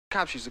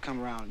Cops used to come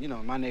around,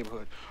 in my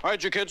neighborhood. All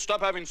right, you kids,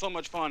 stop having so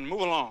much fun.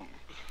 Move along.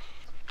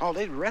 Oh,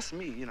 they'd arrest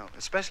me,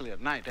 especially at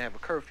night. They have a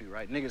curfew,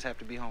 right? Niggas have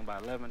to be home by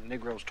 11,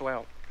 Negroes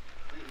 12.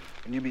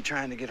 And you be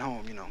trying to get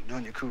home,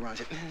 doing your cool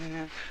runs.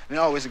 And they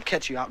always would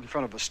catch you out in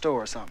front of a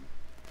store or something.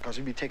 Because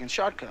you'd be taking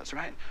shortcuts,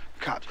 right?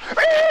 Cops.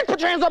 Put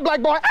your hands up,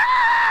 black boy.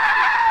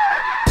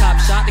 Cop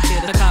shot the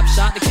kid, the cop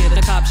shot the kid,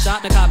 the cop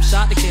shot the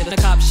kid, the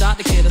cop shot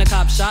the kid, the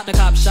cop shot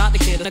the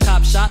kid, the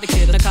cop shot the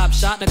kid, the cop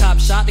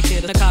shot the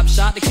kid, the cop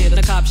shot the kid,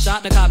 the cop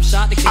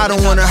shot the kid. I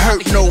don't wanna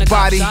hurt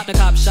nobody.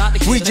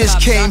 We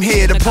just came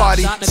here to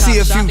party, see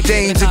a few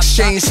dames,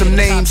 exchange some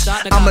names.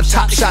 I'm a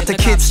top shot the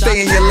kid,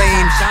 stay in your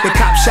lane. The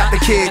cop shot the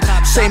kid,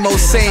 same old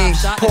same.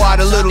 Pour out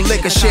a little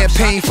liquor,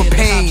 champagne for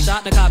pain.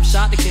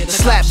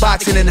 Slap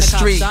boxing in the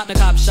street,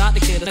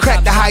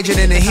 crack the hydrant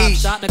in the heat.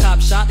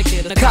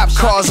 Cop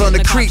cars on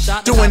the creek,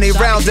 doing they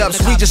roundups,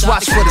 we just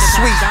watch for the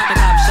sweet.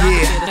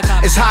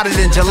 Yeah, it's hotter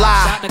than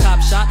July.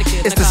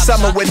 It's the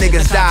summer when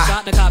niggas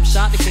die.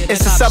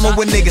 It's the summer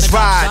when niggas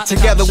ride.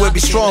 Together we'll be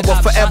strong,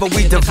 but forever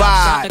we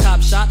divide.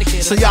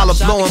 So y'all are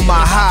blowing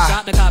my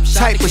high.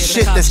 Type of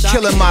shit that's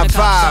killing my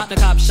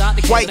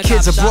vibe. White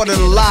kids are brought it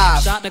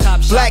alive.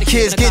 Black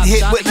kids get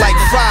hit with like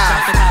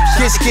 5.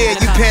 Get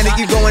scared, you panic,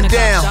 you going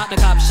down.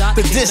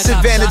 The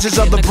disadvantages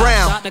of the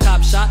brown.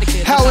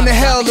 How in the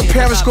hell the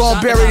parents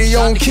gonna bury their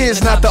own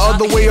kids, not the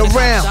other way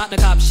around?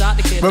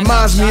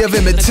 Reminds me of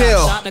Emmett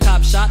Till.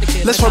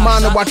 Let's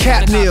remind them why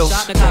Cap kneels.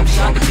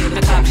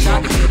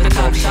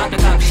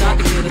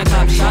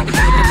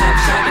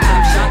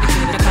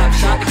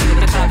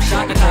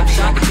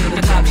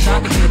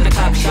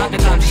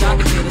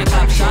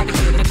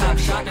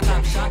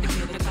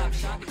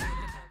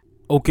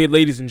 Okay,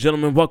 ladies and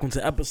gentlemen, welcome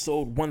to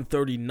episode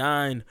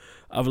 139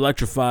 of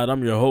Electrified.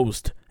 I'm your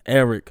host,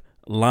 Eric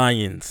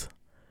Lyons.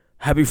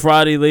 Happy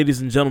Friday,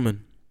 ladies and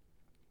gentlemen.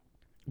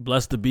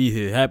 Blessed to be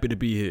here. Happy to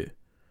be here.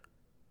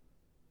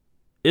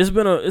 It's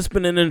been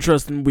an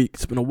interesting week.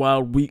 It's been a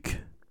wild week.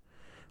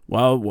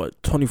 Wild,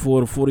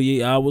 24 to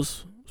 48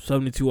 hours,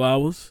 72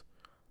 hours.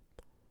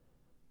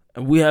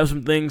 And we have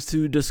some things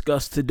to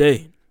discuss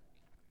today.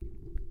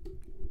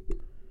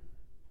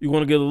 You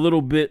want to get a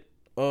little bit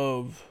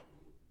of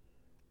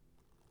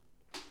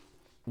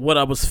what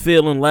I was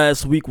feeling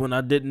last week when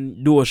I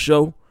didn't do a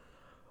show.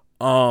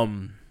 I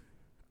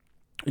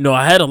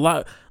had a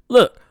lot.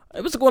 Look,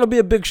 it was going to be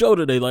a big show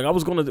today.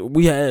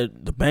 We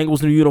had the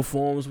Bengals new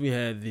uniforms. We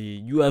had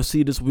the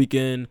UFC this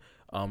weekend.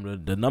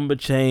 The number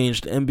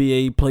changed,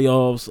 NBA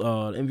playoffs,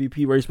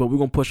 MVP race, but we're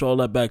going to push all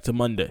that back to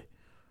Monday.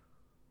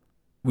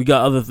 We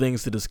got other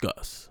things to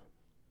discuss.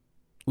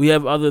 We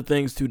have other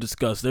things to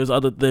discuss.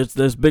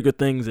 There's bigger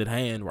things at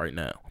hand right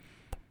now.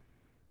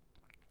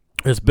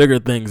 There's bigger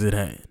things at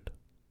hand.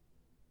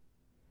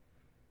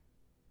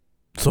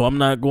 So I'm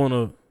not going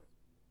to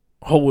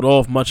hold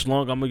off much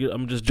longer. I'm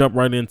gonna just jump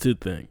right into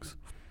things.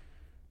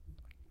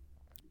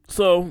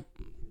 So,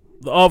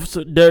 the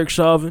officer Derek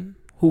Chauvin,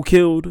 who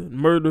killed and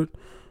murdered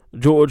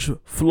George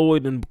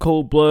Floyd in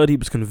cold blood, he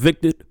was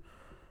convicted.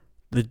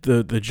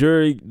 The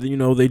jury,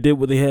 they did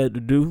what they had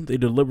to do. They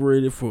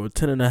deliberated for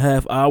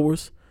 10.5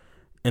 hours,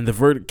 and the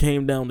verdict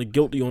came down to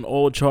guilty on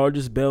all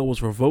charges. Bail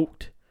was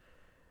revoked,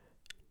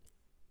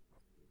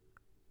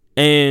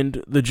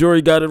 and the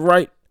jury got it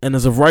right. And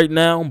as of right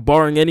now,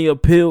 barring any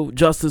appeal,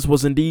 justice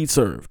was indeed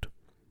served.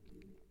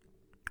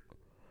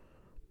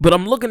 But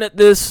I'm looking at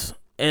this,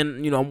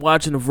 and I'm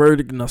watching the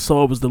verdict, and I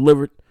saw it was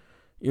delivered.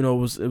 It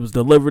was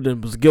delivered and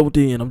it was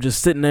guilty, and I'm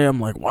just sitting there. I'm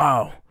like,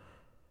 wow,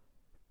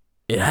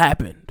 it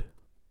happened.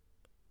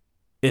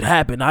 It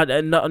happened.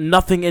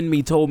 Nothing in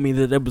me told me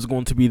that it was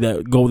going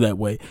to go that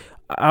way.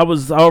 I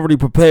was already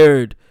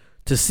prepared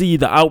to see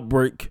the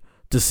outbreak,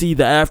 to see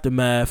the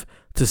aftermath,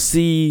 to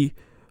see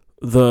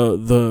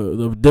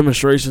the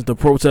demonstrations, the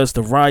protests,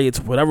 the riots,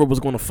 whatever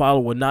was going to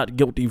follow a not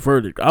guilty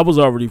verdict. I was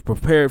already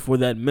prepared for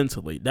that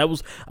mentally.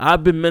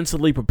 I've been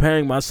mentally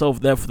preparing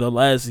myself that for the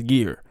last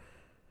year.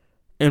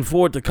 And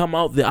for it to come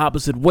out the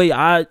opposite way,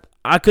 I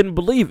couldn't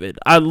believe it.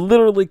 I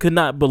literally could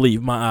not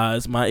believe my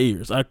eyes, my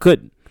ears. I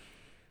couldn't.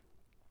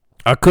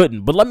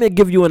 But let me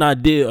give you an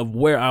idea of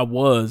where I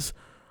was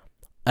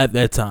at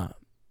that time.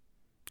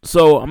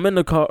 So I'm in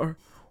the car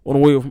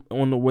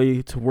on the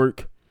way to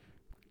work.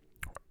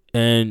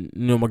 And,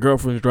 my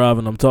girlfriend's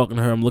driving. I'm talking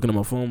to her. I'm looking at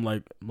my phone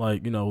like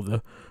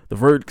the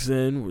verdict's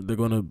in. They're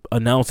going to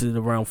announce it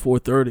around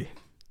 4:30.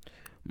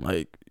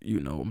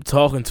 I'm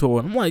talking to her.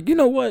 And I'm like, you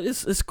know what?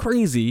 It's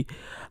crazy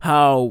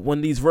how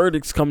when these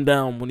verdicts come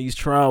down, when these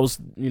trials,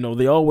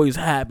 they always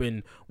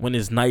happen when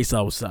it's nice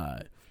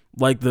outside.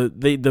 Like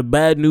the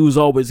bad news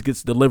always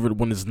gets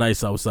delivered when it's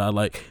nice outside.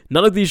 Like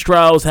none of these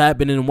trials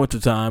happen in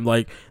wintertime.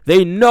 Like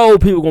they know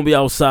people going to be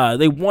outside.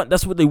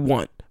 That's what they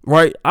want.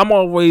 Right?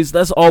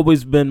 That's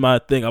always been my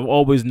thing. I've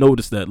always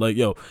noticed that. Like,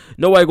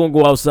 nobody gonna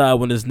go outside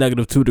when it's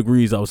 -2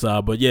 degrees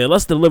outside. But yeah,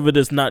 let's deliver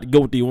this not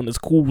guilty on this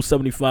cool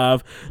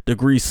 75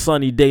 degrees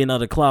sunny day,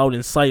 not a cloud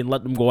in sight, and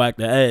let them go act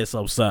their ass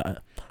outside.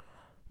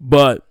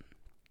 But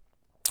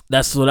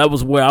that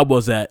was where I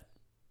was at,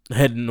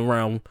 heading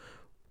around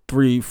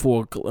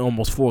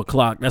almost 4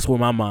 o'clock. That's where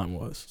my mind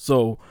was.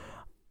 So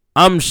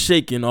I'm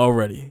shaking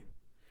already.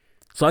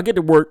 So I get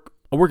to work.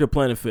 I work at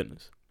Planet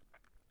Fitness.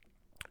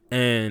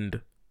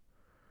 And,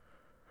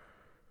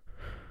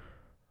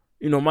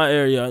 my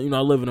area, I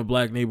live in a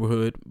black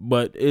neighborhood,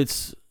 but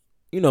it's,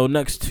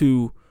 next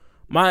to,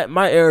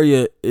 my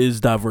area is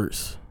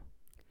diverse.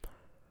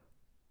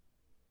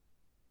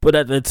 But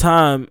at the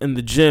time in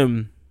the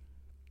gym,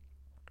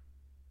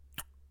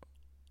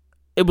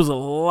 it was a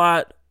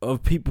lot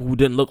of people who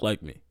didn't look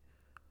like me.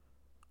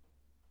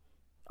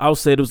 I would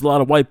say there was a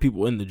lot of white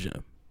people in the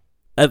gym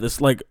at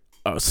this,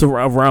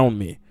 around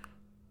me.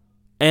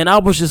 And I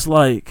was just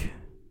like,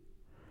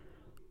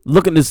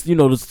 looking at this,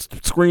 the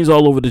screens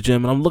all over the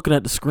gym, and I'm looking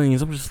at the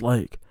screens. I'm just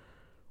like,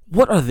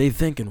 what are they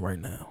thinking right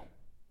now?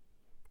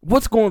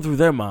 What's going through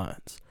their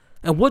minds?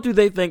 And what do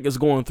they think is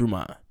going through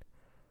mine?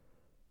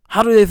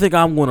 How do they think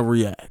I'm going to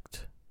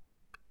react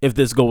if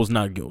this goes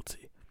not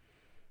guilty?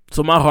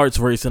 So my heart's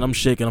racing. I'm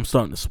shaking. I'm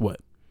starting to sweat.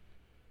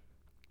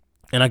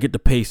 And I get to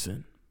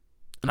pacing.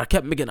 And I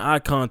kept making eye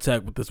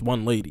contact with this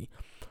one lady.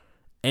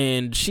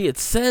 And she had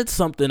said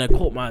something that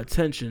caught my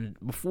attention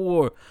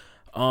before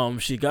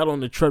she got on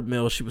the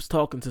treadmill. She was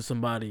talking to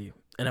somebody,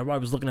 and everybody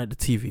was looking at the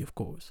TV, of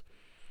course.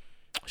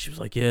 She was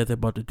like, yeah, they're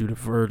about to do the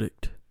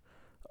verdict.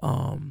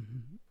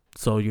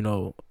 So,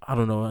 I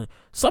don't know.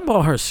 Something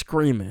about her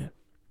screaming.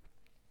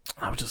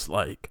 I was just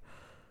like,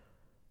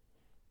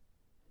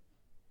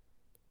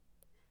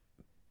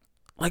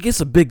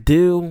 it's a big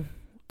deal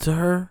to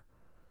her,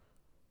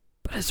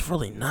 but it's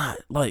really not.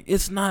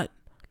 It's not.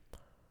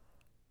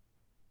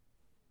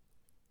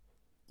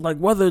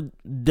 Whether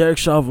Derek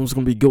Chauvin was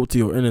going to be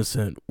guilty or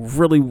innocent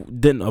really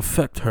didn't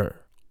affect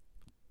her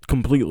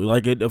completely.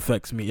 It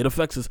affects me. It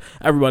affects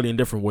everybody in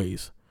different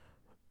ways.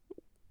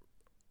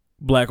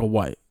 Black or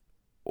white,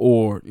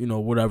 or,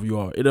 whatever you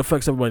are. It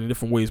affects everybody in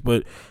different ways.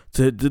 But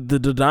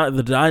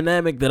the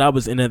dynamic that I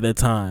was in at that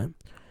time,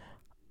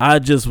 I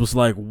just was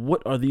like,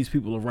 what are these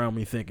people around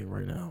me thinking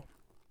right now?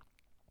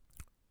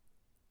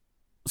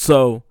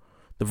 So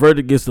the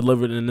verdict gets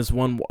delivered, and this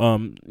one,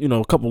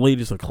 a couple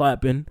ladies are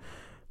clapping.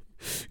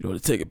 They're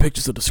taking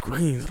pictures of the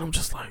screens, and I'm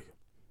just like,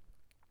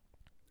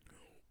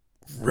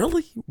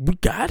 really? We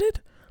got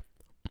it?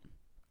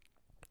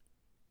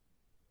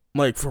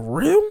 For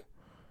real?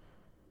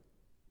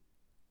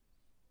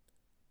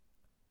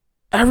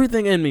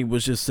 Everything in me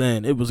was just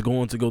saying it was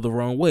going to go the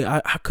wrong way.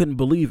 I couldn't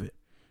believe it.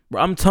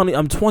 I'm telling you,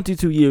 I'm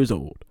 22 years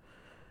old,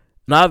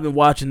 and I've been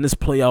watching this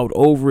play out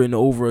over and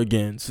over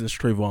again since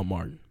Trayvon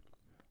Martin.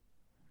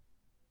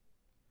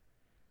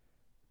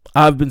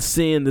 I've been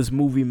seeing this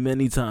movie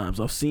many times.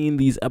 I've seen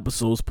these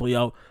episodes play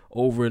out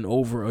over and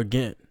over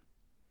again.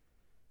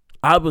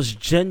 I was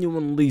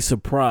genuinely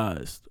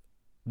surprised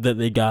that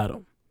they got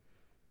him.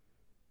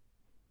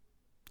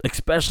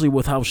 Especially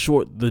with how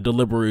short the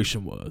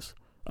deliberation was.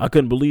 I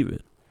couldn't believe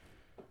it.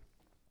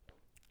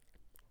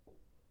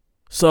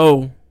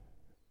 So,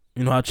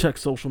 I check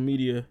social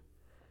media.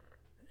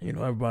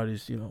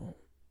 Everybody's,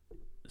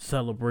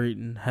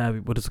 celebrating, happy,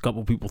 but there's a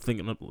couple people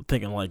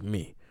thinking like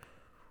me.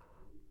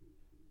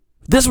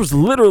 This was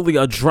literally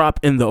a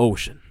drop in the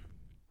ocean.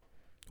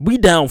 We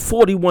down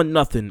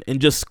 41-0 and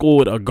just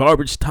scored a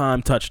garbage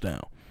time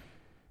touchdown.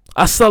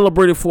 I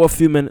celebrated for a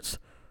few minutes.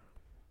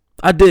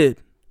 I did.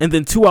 And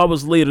then 2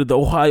 hours later, the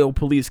Ohio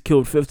police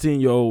killed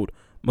 15-year-old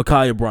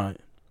Ma'Khia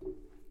Bryant.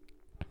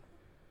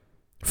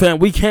 Fam,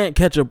 we can't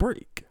catch a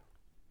break.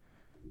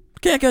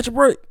 Can't catch a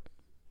break.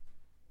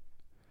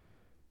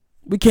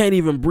 We can't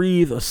even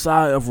breathe a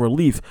sigh of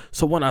relief.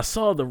 So when I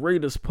saw the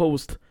Raiders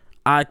post,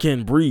 I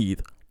can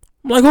breathe,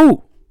 I'm like,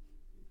 who?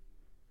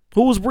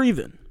 Who's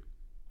breathing?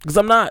 Because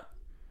I'm not.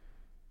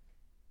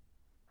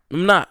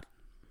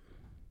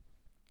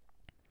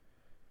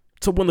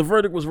 So when the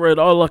verdict was read,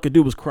 all I could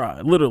do was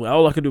cry. Literally,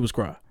 all I could do was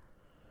cry.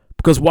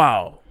 Because,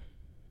 wow,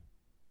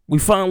 we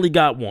finally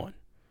got one.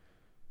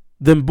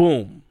 Then,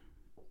 boom,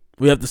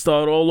 we have to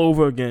start all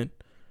over again.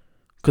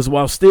 Because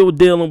while still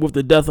dealing with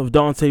the death of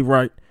Daunte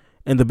Wright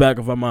in the back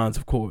of our minds,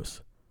 of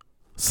course,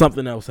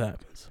 something else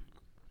happens.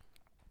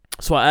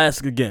 So I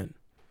ask again,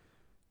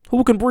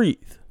 who can breathe?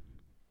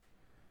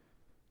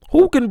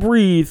 Who can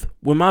breathe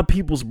when my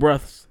people's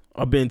breaths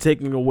are being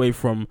taken away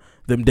from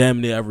them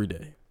damn near every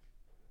day?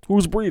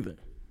 Who's breathing?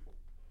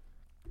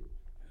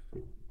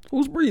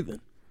 Who's breathing?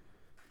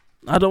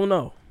 I don't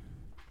know.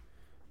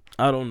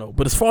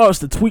 But as far as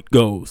the tweet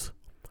goes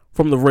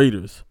from the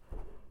Raiders,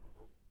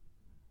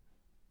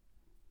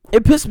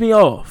 it pissed me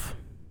off.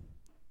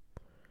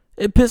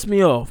 It pissed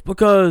me off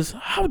because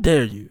how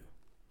dare you?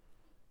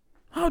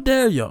 How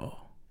dare y'all?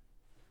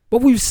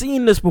 But we've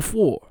seen this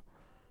before.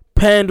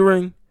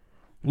 Pandering,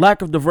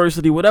 lack of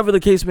diversity, whatever the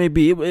case may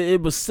be.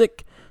 It was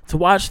sick to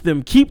watch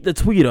them keep the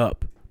tweet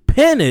up,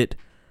 pin it,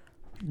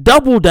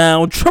 double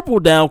down,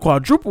 triple down,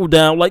 quadruple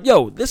down. Like,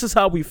 yo, this is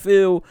how we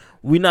feel.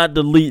 We not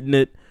deleting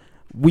it.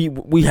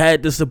 We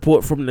had the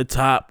support from the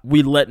top.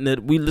 This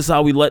is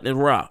how we letting it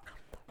rock.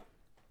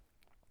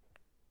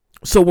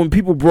 So when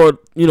people brought,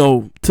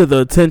 to the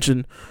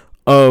attention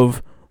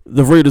of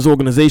the Raiders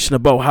organization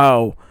about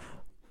how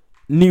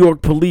New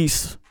York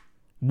police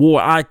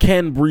wore I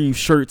Can Breathe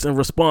shirts in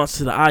response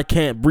to the I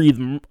Can't Breathe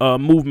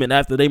movement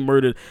after they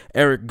murdered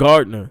Eric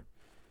Gardner.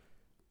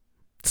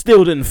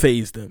 Still didn't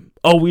faze them.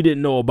 Oh, we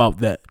didn't know about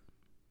that.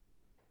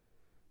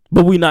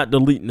 But we not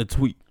deleting the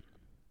tweet.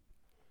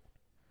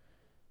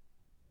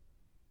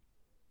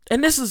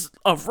 And this is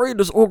a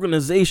Raiders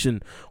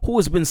organization who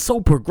has been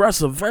so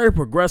progressive, very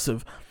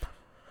progressive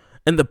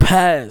in the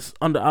past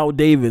under Al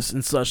Davis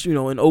and such, in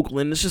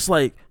Oakland. It's just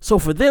like, so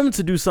for them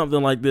to do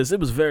something like this, it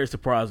was very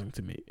surprising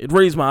to me. It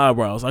raised my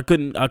eyebrows. I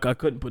couldn't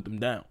put them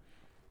down.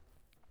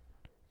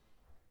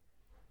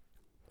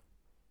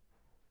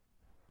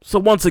 So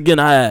once again,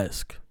 I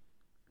ask,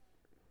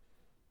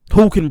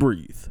 who can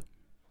breathe?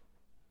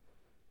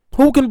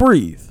 Who can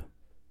breathe?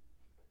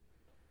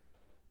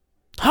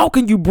 How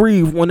can you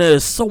breathe when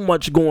there's so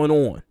much going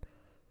on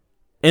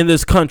in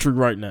this country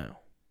right now?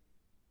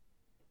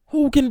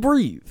 Who can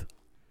breathe?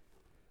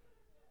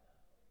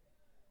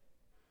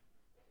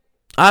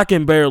 I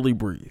can barely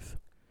breathe.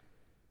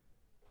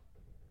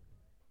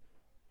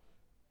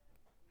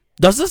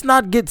 Does this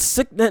not get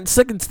sick and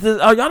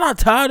this? Are y'all not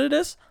tired of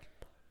this?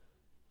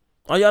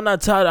 Are y'all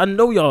not tired? I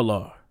know y'all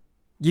are.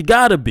 You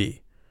gotta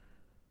be.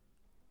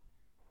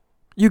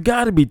 You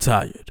gotta be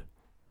tired.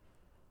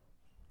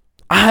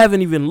 I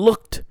haven't even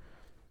looked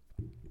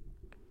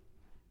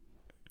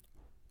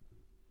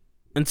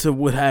into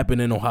what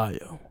happened in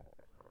Ohio.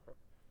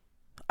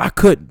 I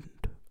couldn't.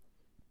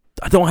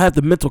 I don't have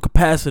the mental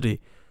capacity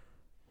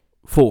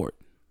for it.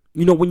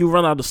 When you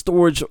run out of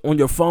storage on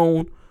your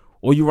phone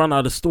or you run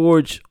out of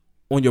storage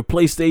on your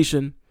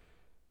PlayStation,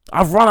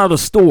 I've run out of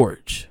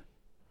storage.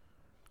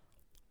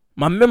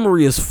 My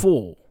memory is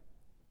full.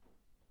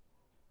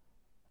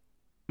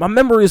 My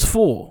memory is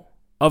full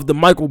of the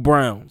Michael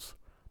Browns,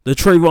 the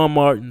Trayvon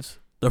Martins,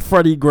 the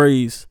Freddie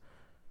Grays,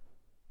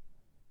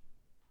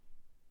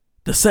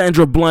 the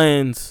Sandra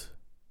Blands.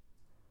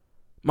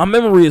 My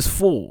memory is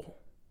full.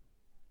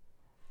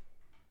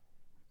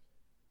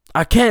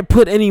 I can't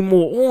put any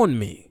more on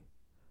me.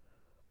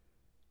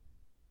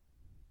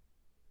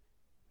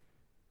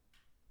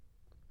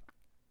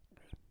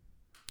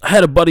 I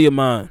had a buddy of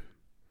mine.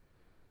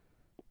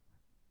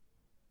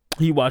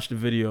 He watched the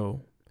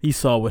video. He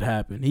saw what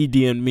happened. He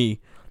DM'd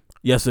me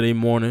yesterday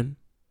morning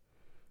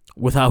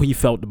with how he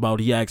felt about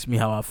it. He asked me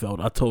how I felt.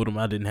 I told him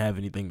I didn't have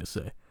anything to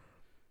say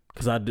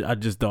because I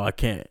just thought I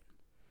can't.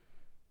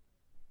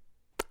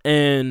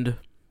 And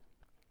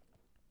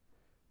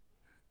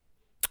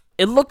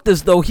it looked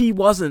as though he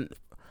wasn't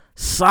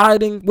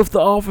siding with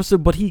the officer,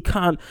 but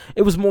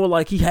it was more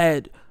like he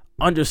had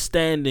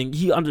understanding.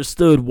 He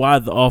understood why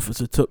the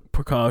officer took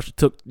precaution,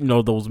 took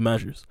those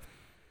measures.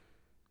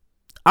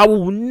 I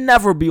will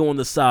never be on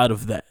the side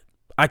of that.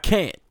 I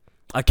can't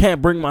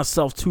bring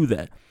myself to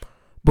that,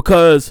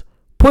 because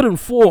putting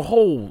 4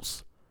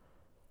 holes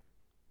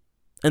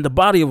in the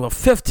body of a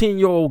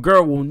 15-year-old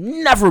girl will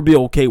never be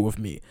okay with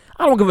me.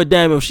 I don't give a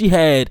damn if she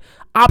had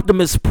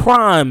Optimus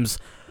Prime's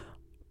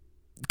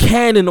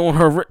cannon on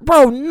her.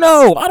 Bro,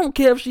 no. I don't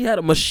care if she had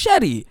a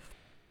machete.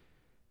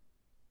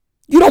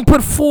 You don't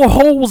put 4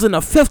 holes in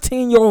a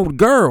 15-year-old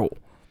girl.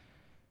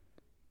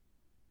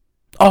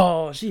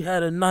 Oh, she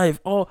had a knife.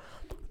 Oh,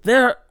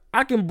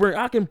 I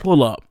can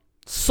pull up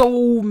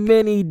so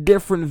many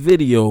different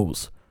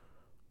videos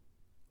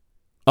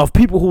of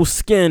people whose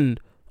skin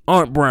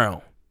aren't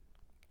brown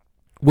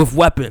with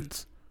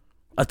weapons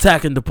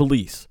attacking the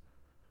police.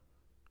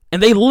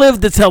 And they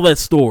live to tell that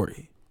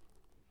story.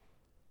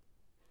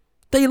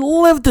 They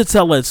live to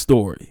tell that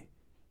story.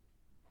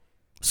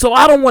 So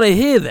I don't want to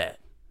hear that.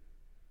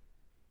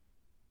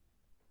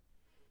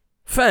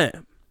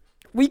 Fam,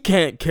 we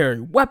can't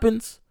carry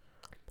weapons.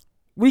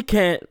 We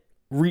can't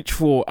reach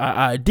for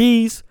our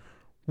IDs.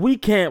 We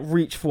can't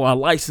reach for our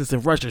license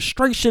and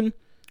registration.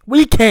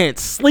 We can't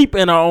sleep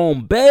in our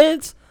own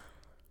beds.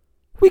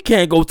 We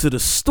can't go to the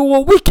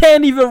store. We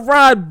can't even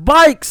ride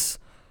bikes.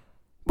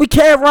 We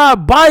can't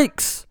ride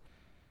bikes.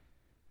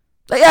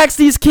 They asked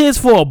these kids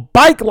for a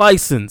bike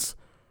license.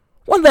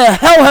 When the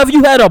hell have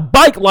you had a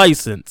bike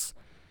license?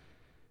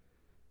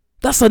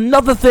 That's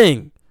another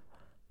thing.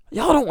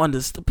 Y'all don't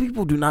understand.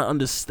 People do not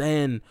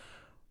understand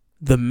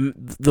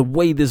the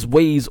way this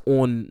weighs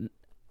on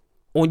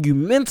you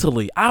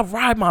mentally. I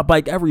ride my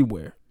bike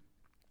everywhere.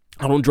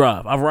 I don't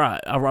drive. I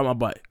ride my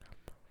bike.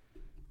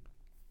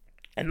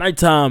 At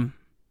nighttime,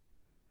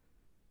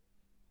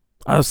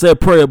 I say a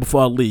prayer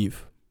before I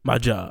leave my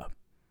job.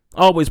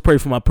 I always pray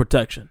for my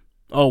protection.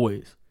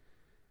 Always.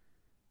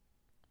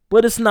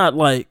 But it's not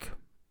like,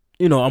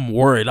 I'm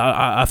worried.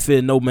 I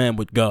fear no man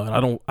but God.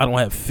 I don't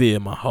have fear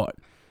in my heart.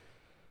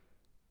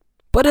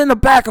 But in the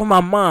back of my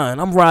mind,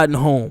 I'm riding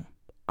home.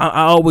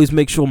 I always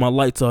make sure my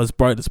lights are as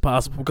bright as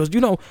possible because,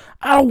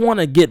 I don't want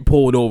to get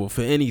pulled over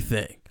for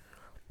anything.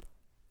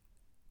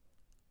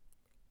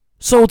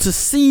 So to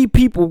see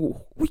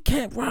people, we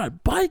can't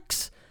ride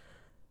bikes,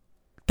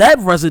 that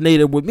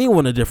resonated with me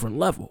on a different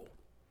level.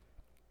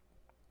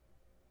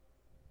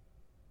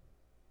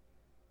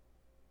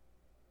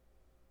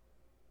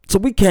 So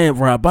we can't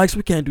ride bikes.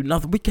 We can't do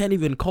nothing. We can't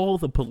even call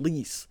the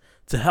police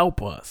to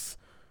help us.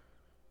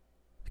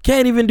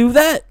 Can't even do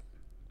that.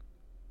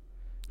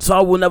 So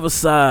I will never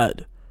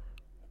side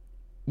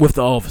with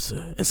the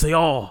officer and say,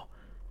 oh,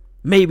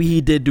 maybe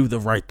he did do the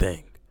right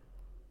thing.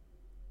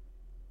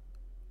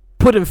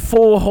 Putting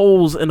 4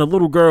 holes in a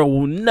little girl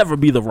will never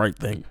be the right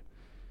thing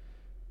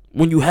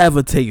when you have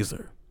a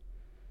taser.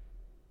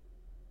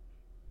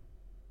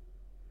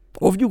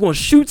 Or if you're going to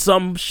shoot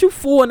something, shoot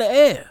 4 in the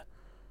air.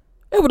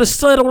 It would have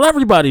settled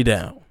everybody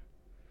down.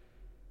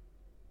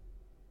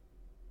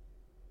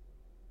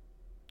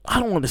 I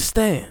don't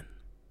understand.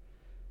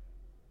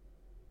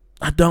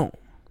 I don't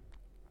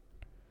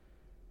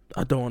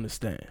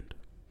understand.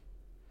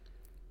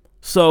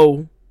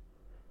 So,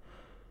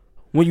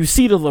 when you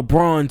see the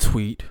LeBron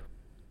tweet,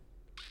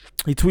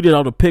 he tweeted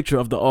out a picture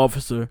of the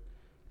officer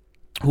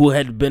who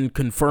had been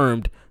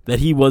confirmed that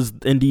he was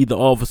indeed the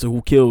officer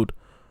who killed,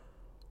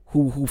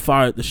 who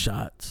fired the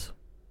shots.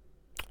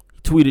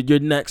 He tweeted, "You're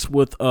next,"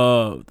 with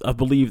I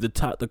believe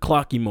the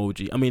clock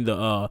emoji. I mean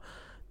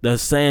the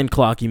sand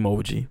clock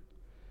emoji.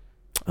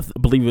 I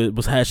believe it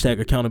was hashtag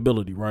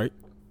accountability, right?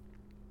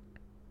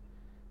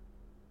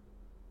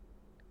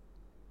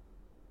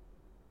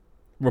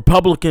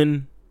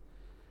 Republican,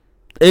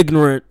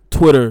 ignorant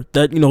Twitter,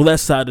 that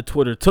side of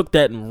Twitter took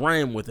that and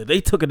ran with it. They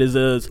took it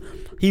as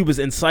he was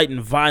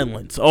inciting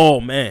violence.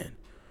 Oh man.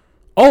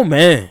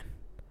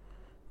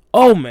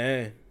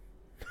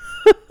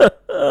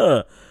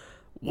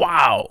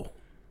 Wow.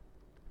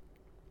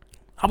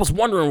 I was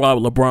wondering why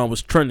LeBron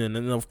was trending,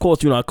 and of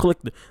course, I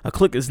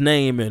clicked his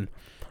name, and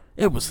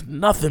it was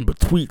nothing but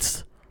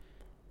tweets.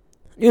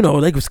 They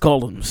was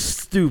calling him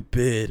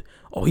stupid.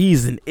 Oh,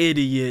 he's an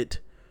idiot.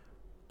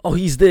 Oh,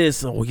 he's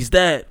this. Oh, he's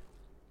that.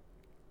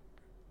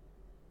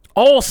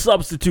 All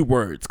substitute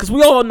words, because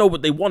we all know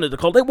what they wanted to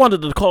call. They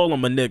wanted to call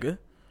him a nigga.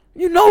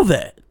 You know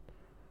that.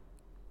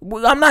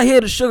 I'm not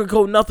here to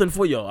sugarcoat nothing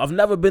for y'all. I've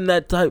never been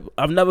that type.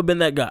 I've never been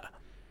that guy.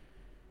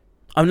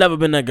 I've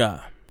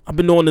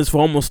been doing this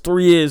for almost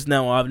 3 years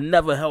now. I've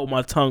never held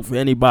my tongue for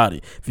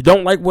anybody. If you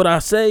don't like what I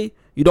say,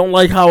 you don't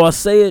like how I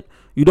say it,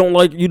 you don't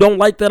like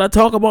that I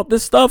talk about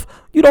this stuff,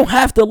 you don't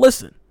have to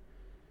listen.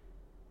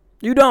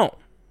 You don't.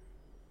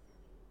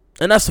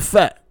 And that's a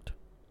fact.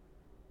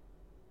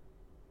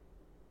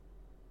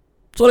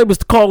 So they was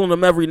calling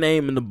him every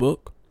name in the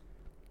book.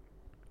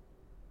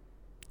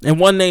 And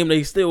one name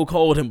they still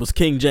called him was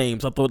King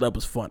James. I thought that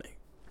was funny.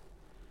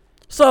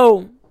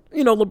 So,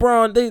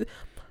 LeBron,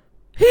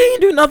 he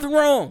didn't do nothing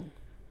wrong.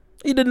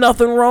 He did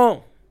nothing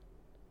wrong.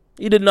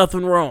 Literally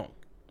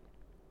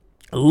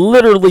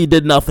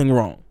did nothing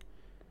wrong.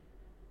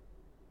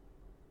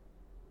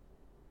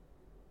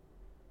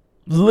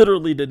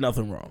 Literally did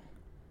nothing wrong.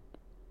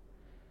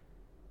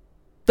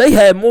 They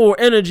had more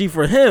energy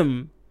for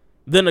him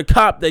than a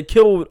cop that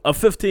killed a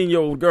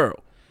 15-year-old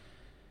girl.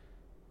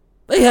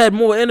 They had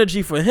more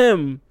energy for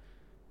him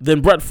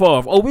than Brett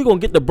Favre. Oh, we're going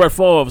to get the Brett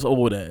Favre's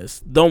old ass.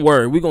 Don't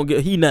worry. We're going to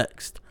get he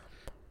next.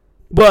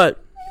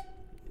 But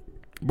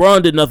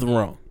Braun did nothing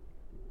wrong.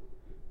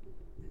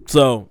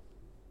 So,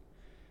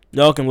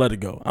 y'all can let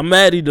it go. I'm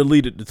mad he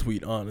deleted the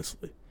tweet,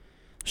 honestly.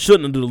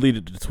 Shouldn't have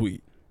deleted the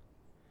tweet.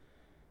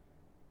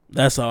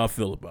 That's how I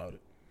feel about it.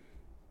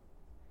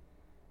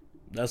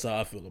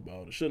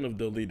 Shouldn't have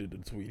deleted the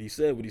tweet. He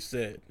said what he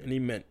said, and he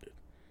meant it.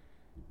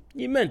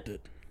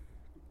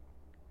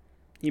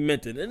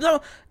 And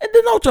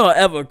don't y'all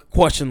ever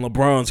question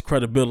LeBron's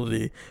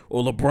credibility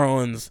or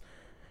LeBron's.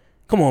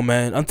 Come on,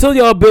 man. Until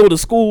y'all build a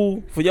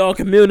school for y'all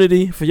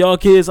community, for y'all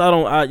kids,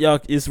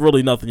 it's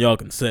really nothing y'all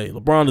can say.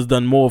 LeBron has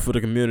done more for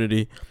the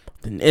community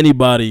than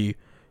anybody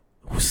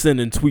who's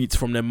sending tweets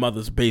from their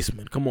mother's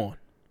basement. Come on.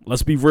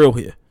 Let's be real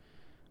here.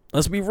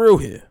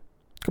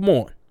 Come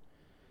on.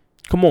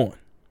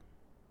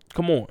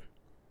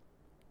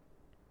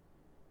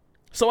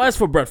 So as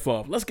for Brett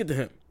Favre, let's get to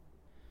him.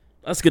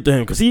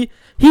 Because he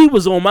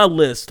was on my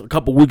list a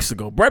couple weeks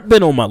ago. Brett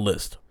been on my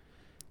list.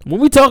 When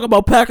we talk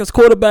about Packers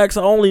quarterbacks,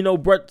 I only know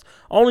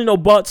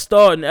Bart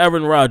Starr and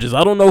Aaron Rodgers.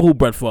 I don't know who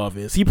Brett Favre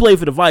is. He played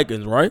for the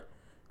Vikings, right?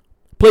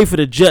 Played for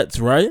the Jets,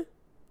 right?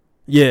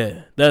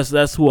 Yeah,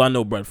 that's who I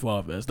know Brett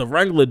Favre is. The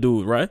Wrangler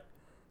dude, right?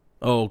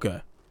 Oh,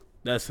 okay.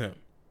 That's him.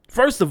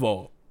 First of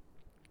all,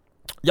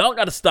 y'all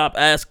got to stop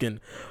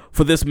asking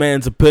for this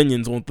man's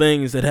opinions on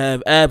things that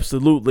have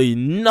absolutely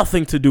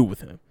nothing to do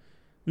with him.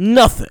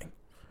 Nothing.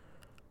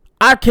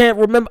 I can't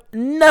remember,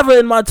 never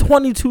in my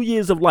 22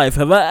 years of life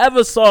have I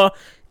ever saw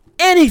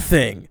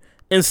anything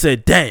and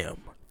said,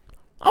 damn,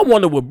 I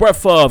wonder what Brett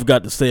Favre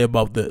got to say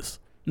about this.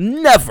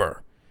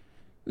 Never.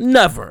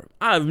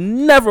 I've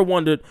never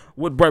wondered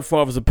what Brett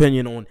Favre's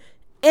opinion on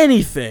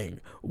anything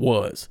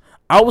was,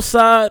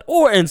 outside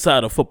or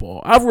inside of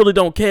football. I really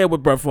don't care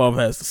what Brett Favre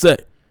has to say,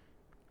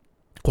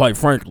 quite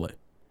frankly.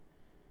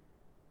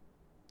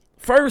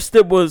 First,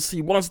 it was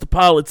he wants the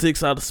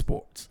politics out of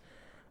sports.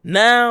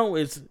 Now,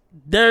 it's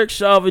Derek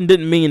Chauvin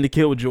didn't mean to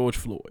kill George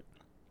Floyd.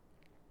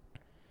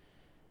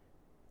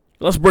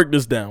 Let's break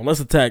this down. Let's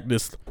attack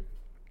this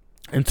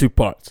in 2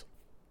 parts.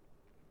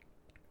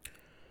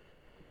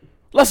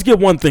 Let's get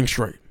one thing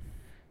straight.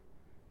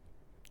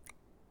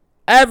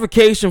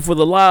 Advocacy for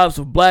the lives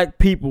of black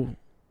people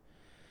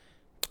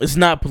It's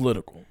not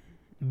political.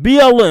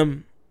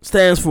 BLM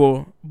stands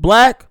for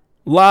Black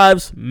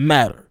Lives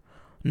Matter,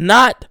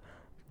 not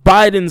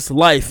Biden's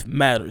life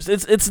matters.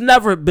 It's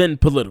never been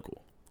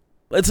political.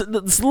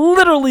 It's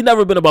literally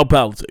never been about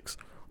politics.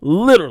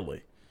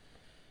 Literally.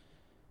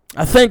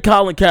 I thank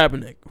Colin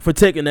Kaepernick for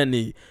taking that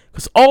knee,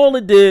 because all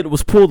it did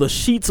was pull the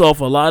sheets off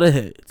a lot of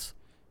heads.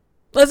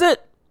 That's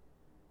it.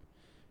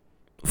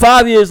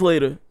 5 years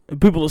later,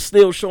 and people are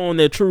still showing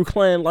their true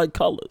Klan-like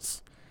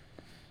colors.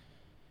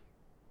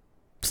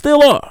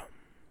 Still are.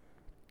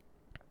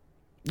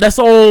 That's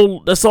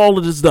all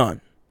it has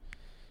done.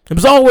 It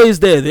was always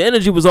there. The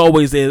energy was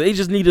always there. They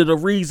just needed a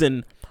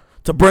reason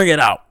to bring it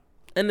out.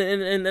 And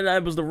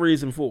that was the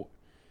reason for it.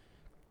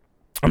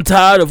 I'm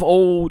tired of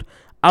old,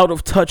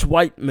 out-of-touch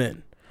white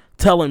men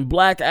telling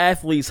black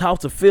athletes how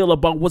to feel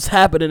about what's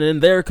happening in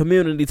their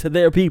community to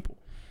their people.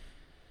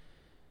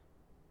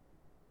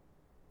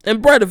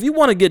 And Brett, if you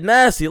want to get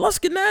nasty, let's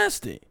get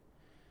nasty.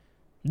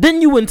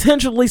 Didn't you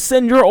intentionally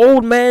send your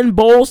old man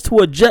balls to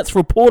a Jets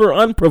reporter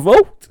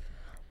unprovoked?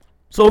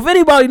 So if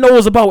anybody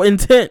knows about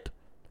intent,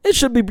 it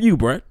should be you,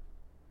 Brett.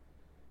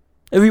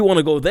 If you want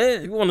to go there,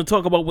 if you want to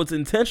talk about what's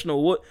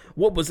intentional,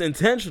 what was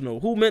intentional,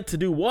 who meant to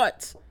do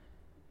what,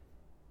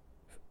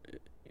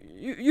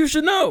 you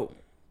should know.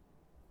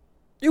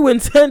 You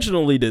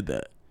intentionally did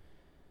that.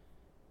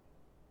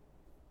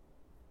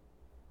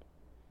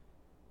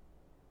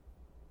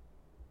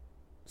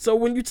 So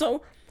when you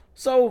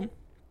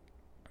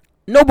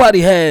nobody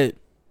had,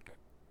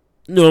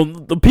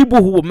 the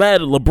people who were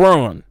mad at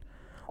LeBron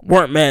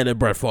weren't mad at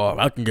Brett Favre.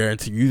 I can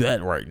guarantee you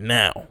that right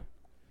now.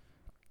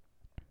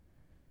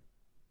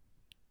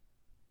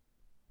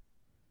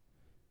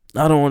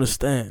 I don't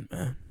understand,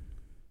 man.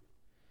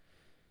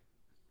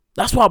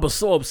 That's why I was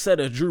so upset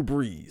at Drew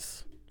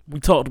Brees. We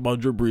talked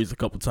about Drew Brees a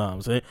couple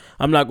times.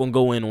 I'm not going to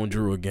go in on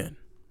Drew again.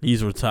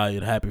 He's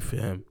retired. Happy for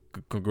him.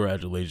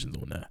 Congratulations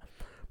on that.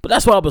 But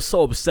that's why I was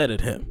so upset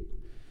at him.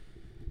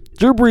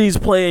 Drew Brees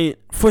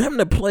for him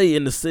to play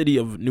in the city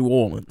of New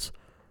Orleans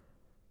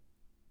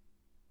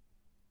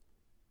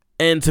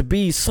and to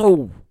be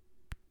so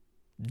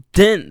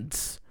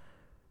dense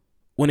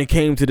when it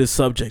came to this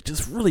subject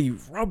just really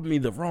rubbed me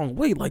the wrong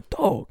way. Like,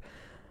 dog,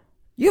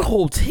 your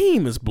whole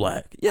team is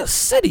black. Your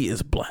city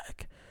is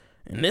black.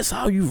 And this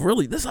how you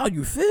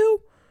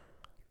feel?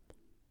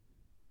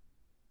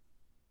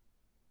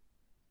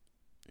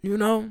 You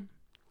know?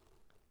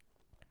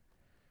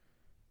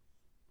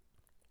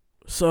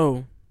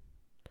 So,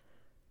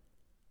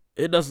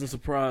 it doesn't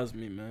surprise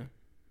me, man,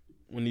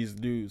 when these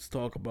dudes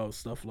talk about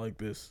stuff like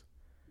this.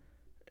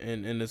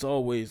 And it's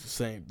always the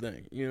same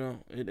thing, you know?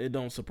 It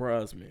don't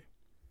surprise me.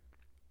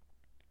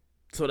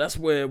 So that's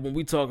where when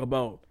we talk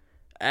about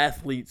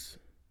athletes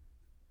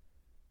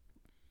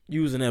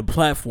using their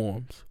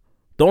platforms,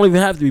 don't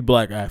even have to be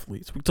black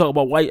athletes. We talk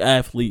about white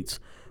athletes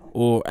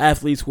or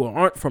athletes who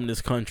aren't from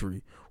this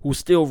country who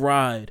still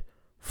ride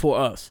for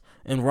us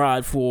and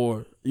ride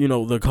for,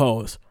 the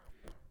cause.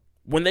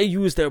 When they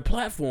use their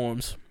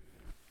platforms,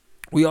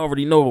 we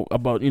already know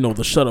about,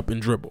 the shut up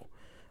and dribble.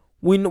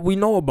 We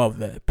know about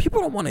that.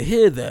 People don't want to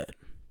hear that.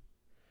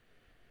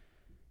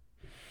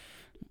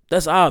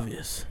 That's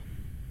obvious.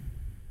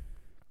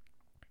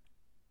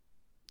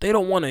 They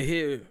don't want to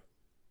hear,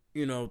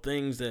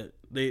 things that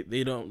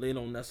they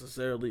don't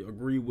necessarily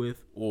agree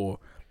with, or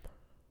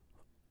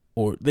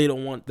they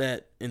don't want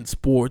that in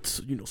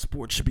sports.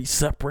 Sports should be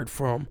separate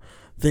from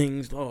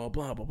things, blah,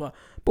 blah, blah.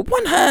 But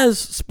when has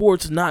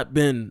sports not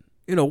been,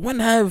 when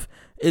have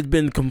it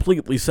been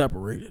completely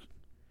separated?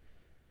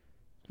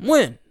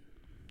 When?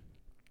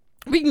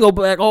 We can go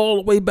back all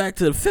the way back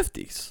to the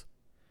 50s.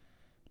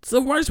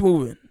 Civil rights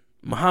movement.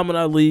 Muhammad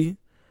Ali.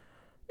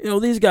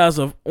 These guys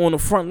are on the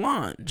front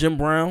line. Jim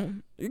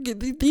Brown.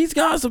 These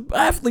guys,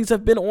 athletes,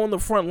 have been on the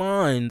front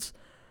lines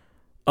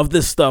of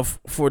this stuff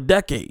for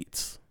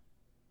decades.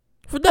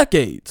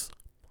 It's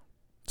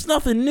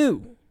nothing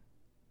new.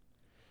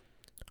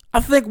 I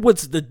think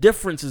what's the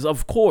difference is,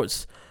 of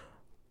course,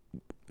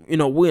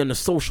 we're in the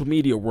social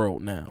media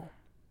world now.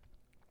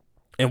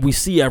 And we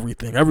see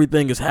everything.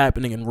 Everything is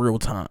happening in real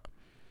time.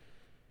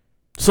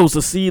 So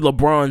to see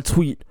LeBron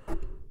tweet,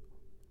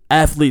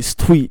 athletes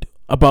tweet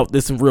about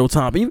this in real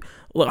time.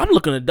 Look, I'm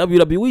looking at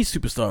WWE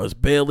superstars,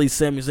 Bayley,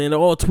 Sami Zayn, they're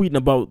all tweeting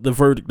about the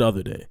verdict the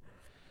other day.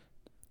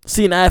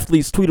 Seeing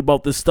athletes tweet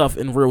about this stuff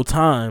in real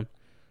time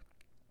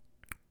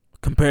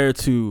compared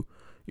to,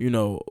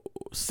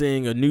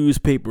 seeing a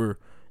newspaper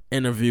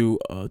interview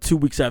 2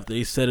 weeks after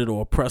they said it,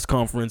 or a press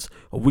conference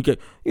a week.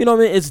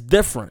 It's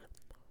different.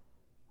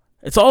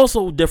 It's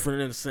also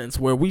different in a sense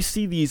where we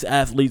see these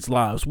athletes'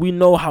 lives. We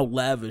know how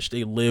lavish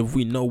they live.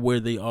 We know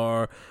where they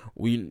are.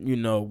 We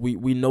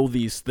know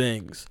these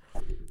things.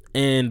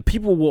 And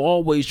people will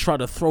always try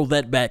to throw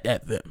that back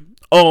at them.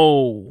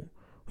 Oh,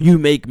 you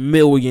make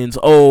millions.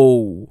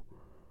 Oh,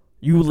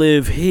 you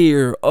live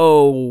here.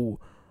 Oh,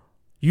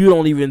 you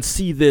don't even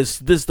see this.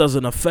 This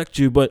doesn't affect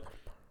you. But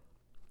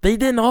they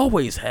didn't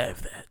always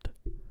have that.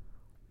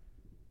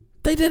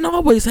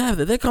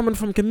 They're coming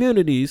from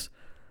communities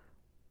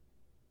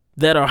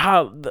that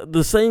are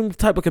the same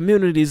type of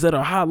communities that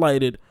are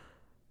highlighted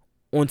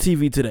on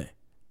TV today.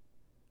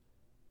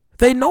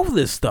 They know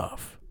this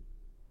stuff.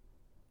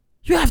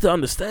 You have to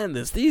understand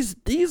this.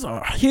 These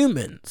are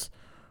humans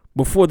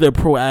before they're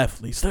pro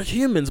athletes. They're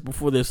humans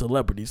before they're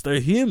celebrities. They're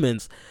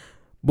humans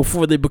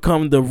before they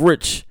become the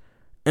rich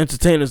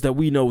entertainers that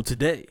we know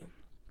today.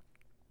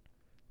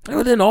 They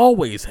didn't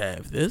always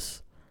have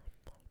this.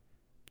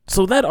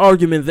 So that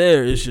argument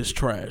there is just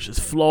trash. It's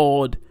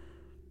flawed.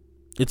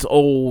 It's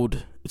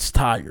old. It's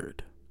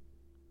tired.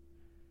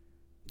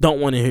 Don't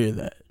want to hear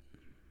that.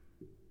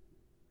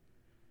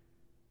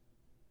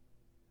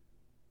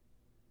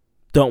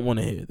 Don't want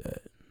to hear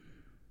that.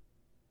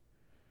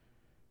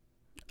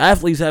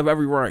 Athletes have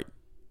every right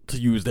to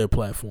use their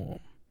platform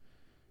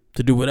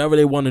to do whatever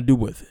they want to do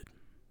with it.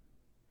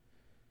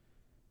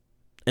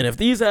 And if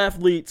these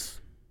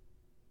athletes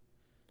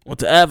want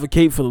to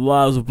advocate for the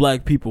lives of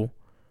black people,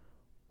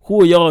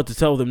 who are y'all to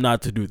tell them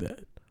not to do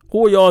that?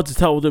 Who are y'all to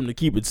tell them to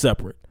keep it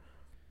separate?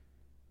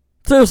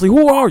 Seriously,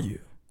 who are you?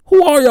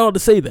 Who are y'all to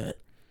say that?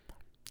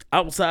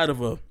 Outside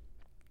of a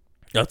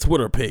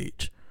Twitter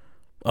page,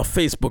 a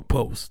Facebook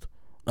post,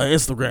 an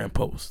Instagram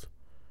post.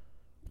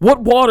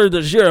 What water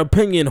does your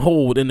opinion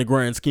hold in the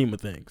grand scheme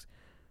of things?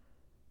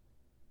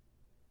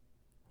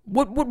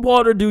 What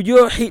water do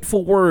your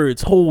hateful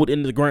words hold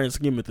in the grand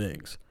scheme of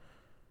things?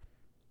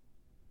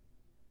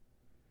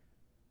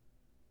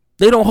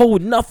 They don't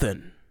hold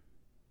nothing.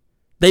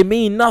 They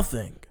mean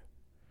nothing.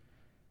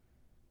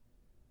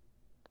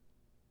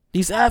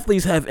 These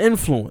athletes have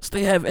influence.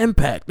 They have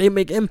impact. They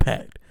make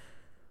impact.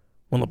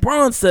 When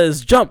LeBron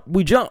says jump,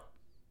 we jump.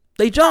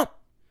 They jump.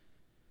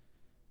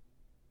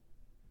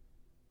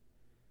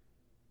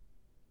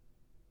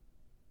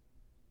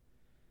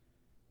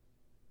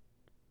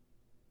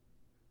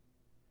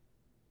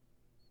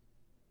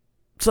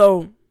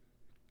 So,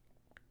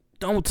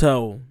 don't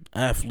tell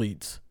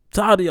athletes.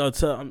 Tired of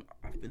y'all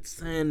I've been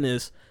saying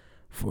this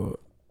for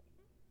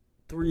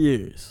 3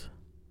 years.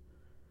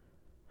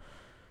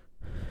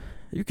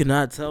 You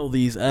cannot tell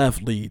these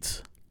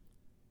athletes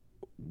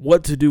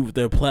what to do with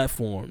their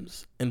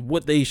platforms and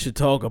what they should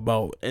talk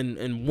about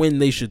and when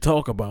they should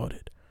talk about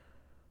it.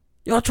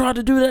 Y'all tried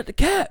to do that to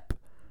Cap.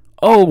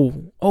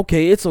 Oh,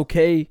 okay, it's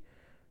okay.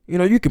 You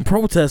know, you can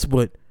protest,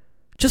 but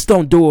just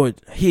don't do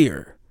it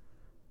here.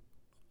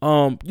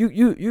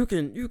 You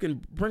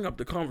can bring up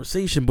the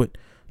conversation, but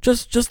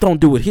just don't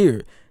do it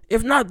here.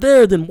 If not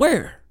there, then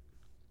where?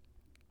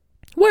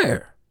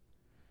 Where?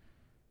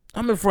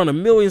 I'm in front of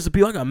millions of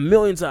people. I got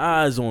millions of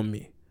eyes on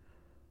me.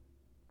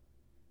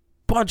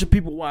 Bunch of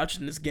people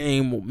watching this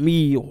game, or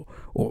me,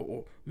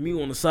 or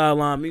me on the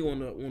sideline, me on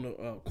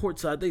the court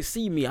side. They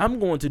see me. I'm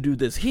going to do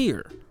this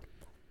here.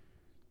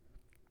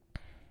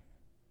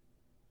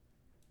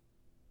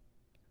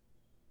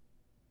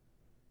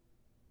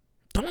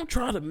 Don't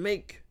try to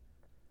make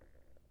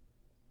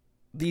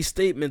these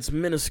statements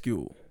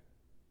minuscule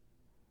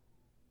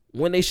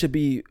when they should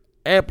be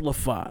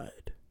amplified.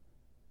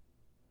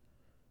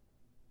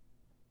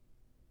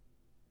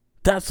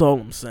 That's all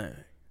I'm saying.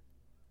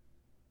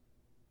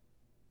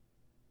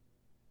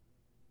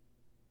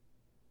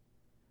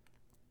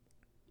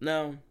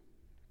 Now,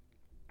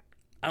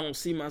 I don't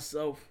see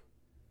myself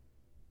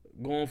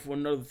going for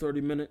another 30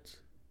 minutes.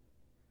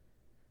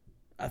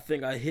 I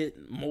think I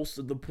hit most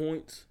of the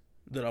points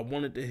that I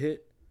wanted to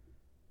hit.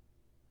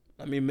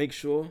 Let me make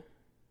sure.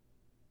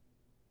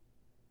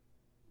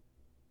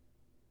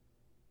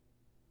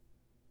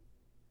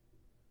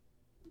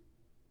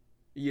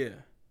 Yeah.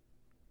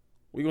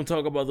 We're going to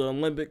talk about the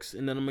Olympics,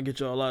 and then I'm going to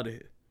get y'all out of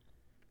here.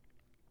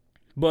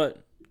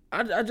 But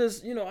I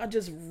just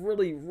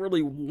really,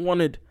 really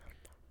wanted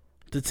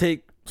to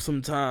take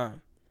some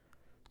time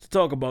to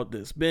talk about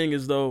this, being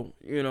as though,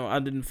 I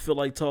didn't feel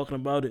like talking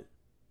about it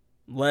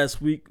last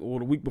week or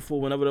the week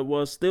before, whenever that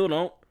was. Still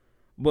don't.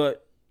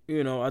 But,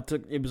 I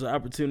took it was an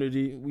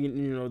opportunity.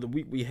 The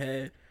week we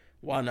had,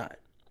 why not?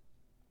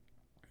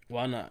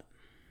 Why not?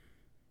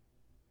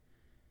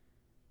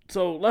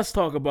 So let's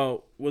talk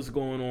about what's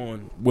going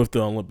on with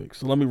the Olympics.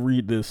 So let me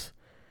read this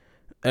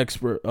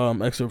excerpt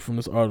from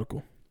this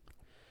article.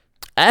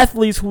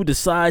 Athletes who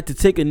decide to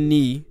take a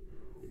knee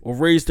or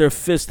raise their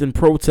fist in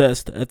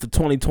protest at the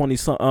 2020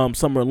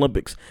 Summer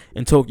Olympics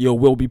in Tokyo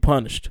will be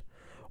punished.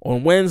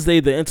 On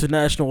Wednesday, the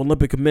International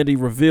Olympic Committee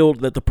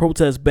revealed that the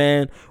protest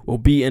ban will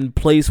be in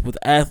place when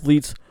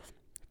athletes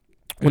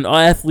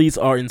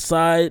are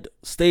inside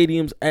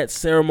stadiums, at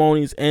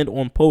ceremonies, and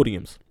on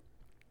podiums.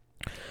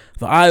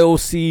 The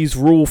IOC's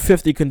Rule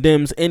 50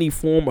 condemns any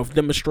form of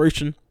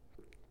demonstration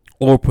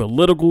or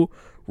political,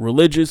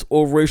 religious,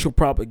 or racial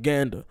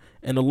propaganda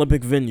in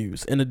Olympic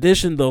venues. In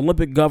addition, the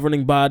Olympic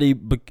governing body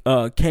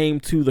came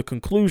to the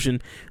conclusion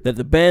that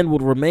the ban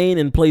would remain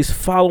in place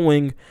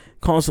following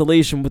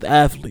consultation with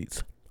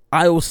athletes.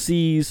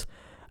 IOC's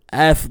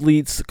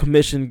Athletes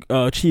Commission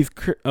Chief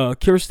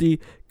Kirsty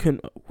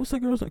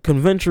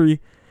Conventry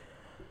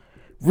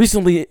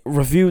recently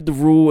reviewed the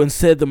rule and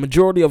said the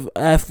majority of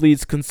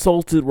athletes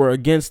consulted were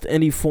against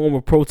any form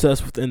of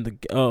protest within the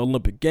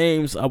Olympic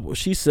Games.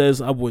 She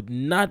says, I would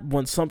not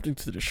want something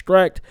to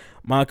distract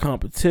from my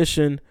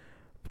competition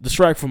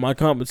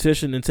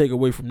and take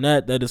away from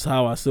that. That is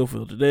how I still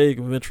feel today,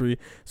 Ventry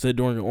said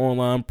during an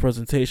online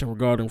presentation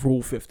regarding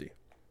Rule 50.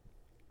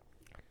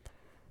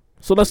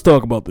 So let's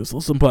talk about this.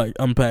 Let's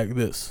unpack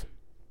this.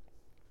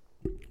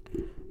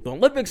 The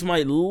Olympics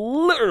might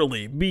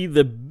literally be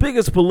the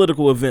biggest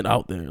political event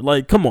out there.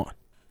 Like, come on,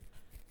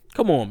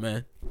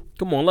 man,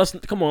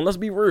 let's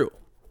be real.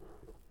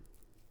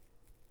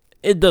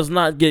 It does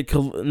not get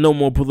no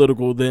more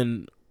political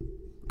than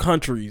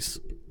countries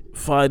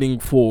fighting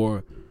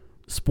for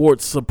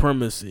sports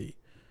supremacy,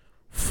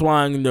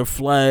 flying their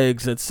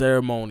flags at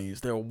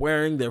ceremonies. They're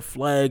wearing their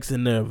flags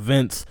in their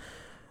events.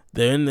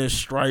 They're in their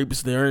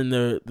stripes. They're in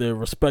their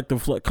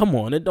respective flag. Come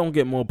on, it don't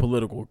get more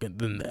political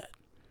than that.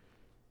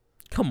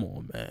 Come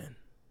on, man.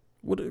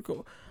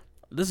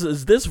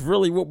 Is this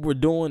really what we're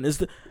doing?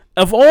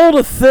 Of all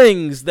the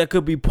things that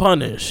could be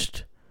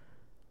punished,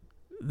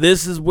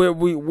 this is where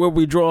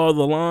we draw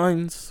the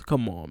lines?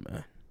 Come on,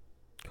 man.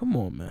 Come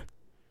on.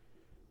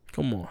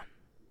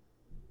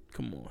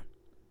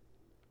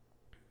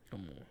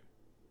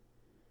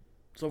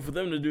 So for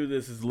them to do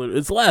this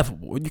it's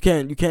laughable. You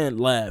can't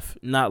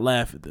not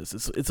laugh at this.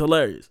 It's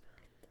hilarious.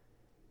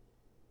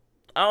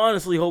 I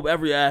honestly hope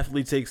every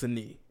athlete takes a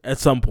knee at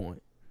some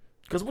point.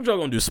 Because what y'all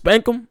gonna do?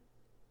 Spank them?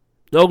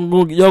 Y'all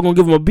gonna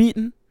give them a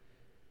beating?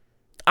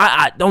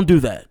 I don't do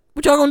that.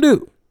 What y'all gonna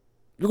do?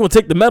 You're gonna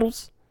take the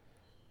medals?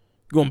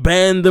 You're gonna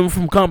ban them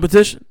from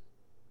competition?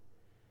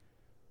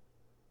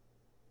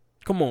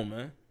 Come on,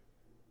 man.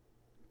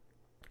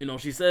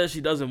 She says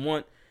she doesn't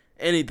want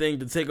anything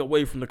to take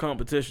away from the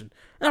competition.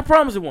 And I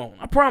promise it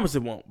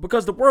won't.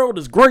 Because the world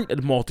is great at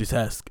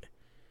multitasking.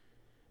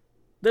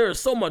 There is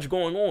so much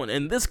going on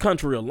in this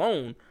country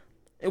alone,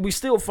 and we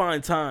still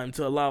find time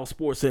to allow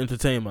sports to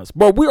entertain us.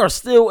 But we are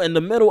still in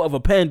the middle of a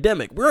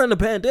pandemic. We're in a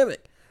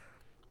pandemic.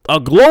 A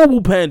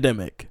global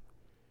pandemic.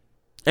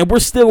 And we're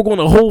still going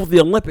to hold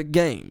the Olympic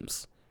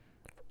Games.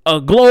 A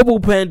global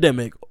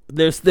pandemic.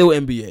 There's still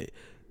NBA,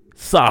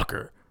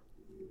 soccer,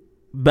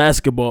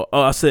 basketball.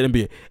 Oh, I said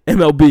NBA,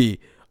 MLB,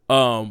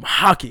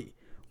 hockey.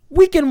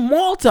 We can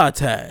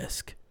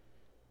multitask.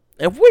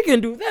 If we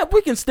can do that,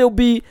 we can still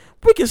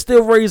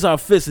raise our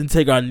fists and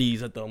take our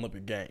knees at the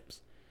Olympic Games.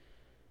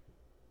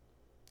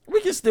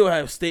 We can still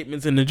have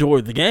statements and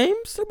enjoy the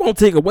games. It won't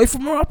take away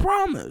from our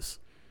promise.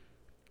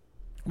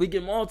 We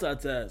can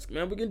multitask,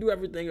 man. We can do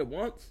everything at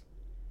once.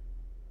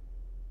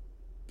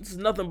 This is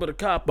nothing but a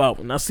cop-out,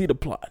 and I see the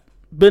plot.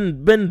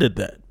 Ben did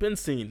that. Ben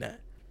seen that.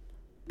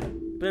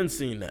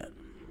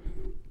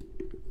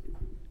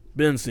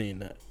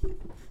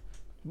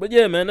 But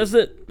yeah, man, that's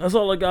it. That's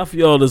all I got for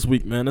y'all this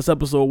week, man. That's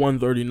episode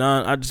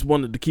 139. I just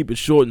wanted to keep it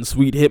short and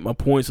sweet, hit my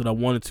points that I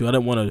wanted to. I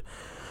didn't want to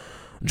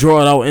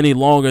draw it out any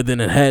longer than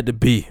it had to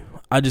be.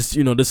 I just,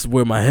 this is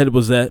where my head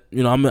was at.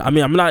 I'm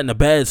not in a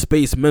bad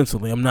space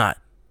mentally. I'm not.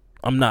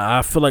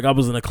 I feel like I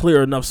was in a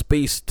clear enough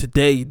space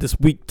this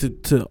week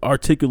to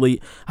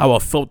articulate how I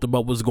felt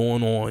about what's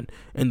going on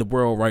in the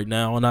world right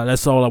now. And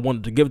that's all I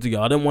wanted to give to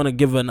y'all. I didn't want to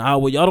give an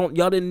hour. Y'all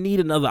didn't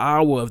need another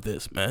hour of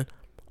this, man.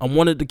 I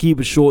wanted to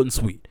keep it short and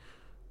sweet.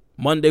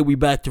 Monday, we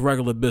back to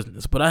regular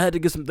business. But I had to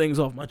get some things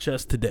off my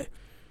chest today.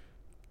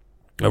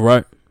 All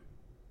right.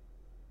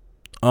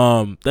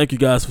 Thank you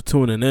guys for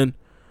tuning in.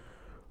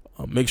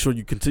 Make sure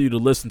you continue to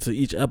listen to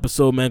each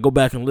episode, man. Go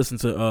back and listen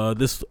to what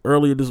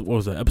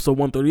was that, episode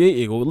 138.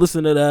 Yeah, go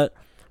listen to that.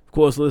 Of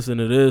course, listen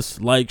to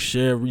this. Like,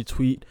 share,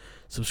 retweet,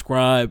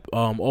 subscribe,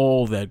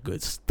 all that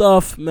good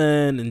stuff,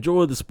 man.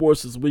 Enjoy the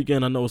sports this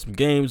weekend. I know some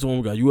games on.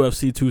 We got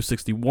UFC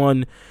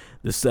 261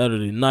 this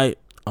Saturday night.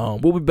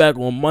 We'll be back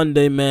on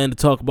Monday, man, to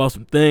talk about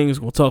some things.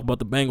 We'll talk about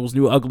the Bengals'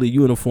 new ugly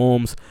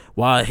uniforms,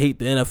 why I hate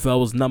the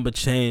NFL's number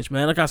change,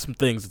 man. I got some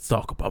things to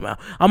talk about, man.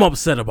 I'm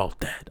upset about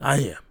that.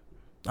 I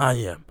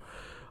am.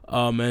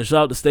 Man,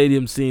 shout out to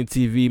Stadium Scene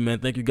TV, man.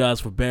 Thank you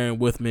guys for bearing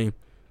with me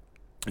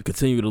and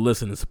continue to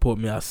listen and support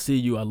me. I see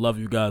you. I love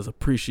you guys.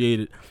 Appreciate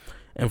it.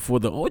 And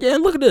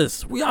look at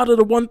this. We out of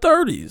the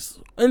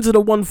 130s into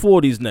the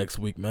 140s next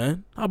week,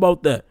 man. How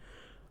about that?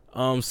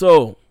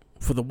 So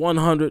for the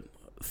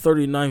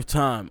 139th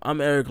time, I'm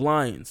Eric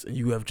Lyons, and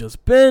you have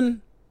just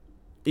been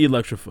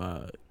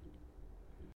electrified.